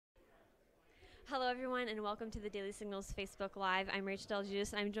Hello, everyone, and welcome to the Daily Signals Facebook Live. I'm Rachel Del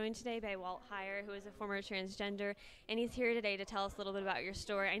Giudice, and I'm joined today by Walt Heyer, who is a former transgender, and he's here today to tell us a little bit about your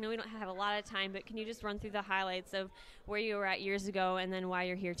story. I know we don't have a lot of time, but can you just run through the highlights of where you were at years ago and then why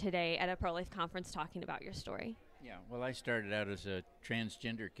you're here today at a pro-life conference talking about your story? Yeah, well, I started out as a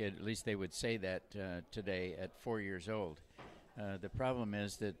transgender kid, at least they would say that today, at 4 years old. The problem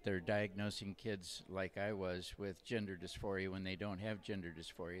is that they're diagnosing kids like I was with gender dysphoria when they don't have gender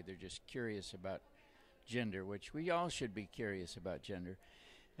dysphoria. They're just curious about gender, which we all should be curious about gender.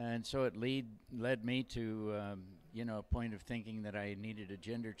 And so it led me to, a point of thinking that I needed a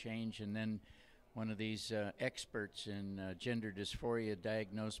gender change. And then one of these experts in gender dysphoria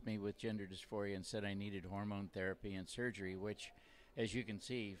diagnosed me with gender dysphoria and said I needed hormone therapy and surgery, which, as you can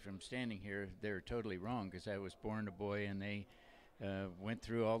see from standing here, they're totally wrong, because I was born a boy and they went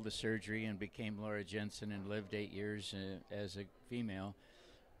through all the surgery and became Laura Jensen and lived 8 years as a female.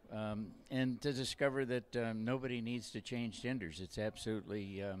 And to discover that nobody needs to change genders. It's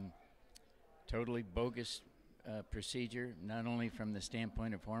absolutely totally bogus procedure, not only from the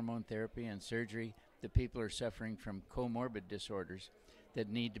standpoint of hormone therapy and surgery. The people are suffering from comorbid disorders that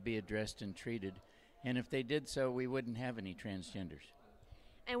need to be addressed and treated. And if they did so, we wouldn't have any transgenders.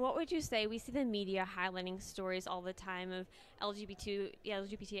 And what would you say? We see the media highlighting stories all the time of LGBT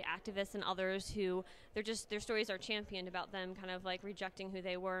activists and others who their stories are championed about them kind of like rejecting who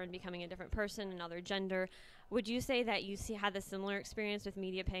they were and becoming a different person, another gender. Would you say that you had a similar experience with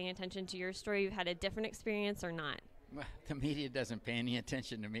media paying attention to your story? You've had a different experience or not? Well, the media doesn't pay any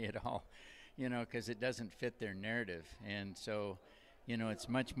attention to me at all, because it doesn't fit their narrative. And so, it's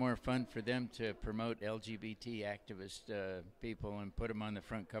much more fun for them to promote LGBT activist people and put them on the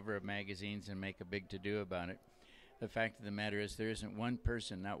front cover of magazines and make a big to-do about it. The fact of the matter is there isn't one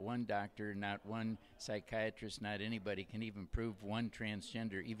person, not one doctor, not one psychiatrist, not anybody can even prove one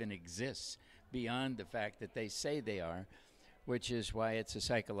transgender even exists beyond the fact that they say they are, which is why it's a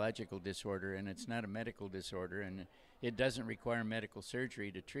psychological disorder and it's not a medical disorder, and it doesn't require medical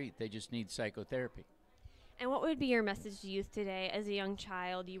surgery to treat. They just need psychotherapy. And what would be your message to youth today? As a young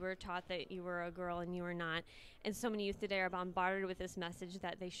child, you were taught that you were a girl and you were not. And so many youth today are bombarded with this message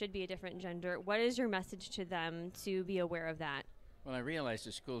that they should be a different gender. What is your message to them to be aware of that? Well, I realize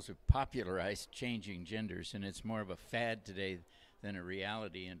the schools have popularized changing genders, and it's more of a fad today than a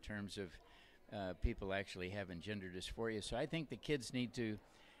reality in terms of people actually having gender dysphoria. So I think the kids need to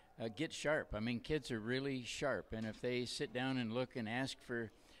get sharp. I mean, kids are really sharp. And if they sit down and look and ask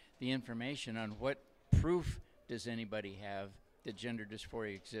for the information on what proof does anybody have that gender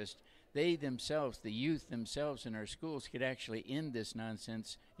dysphoria exists, they themselves, the youth themselves in our schools, could actually end this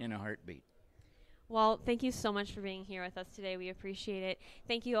nonsense in a heartbeat. Well, thank you so much for being here with us today. We appreciate it.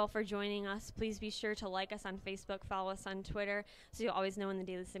 Thank you all for joining us. Please be sure to like us on Facebook, follow us on Twitter, so you'll always know when the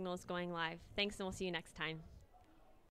Daily Signal is going live. Thanks, and we'll see you next time.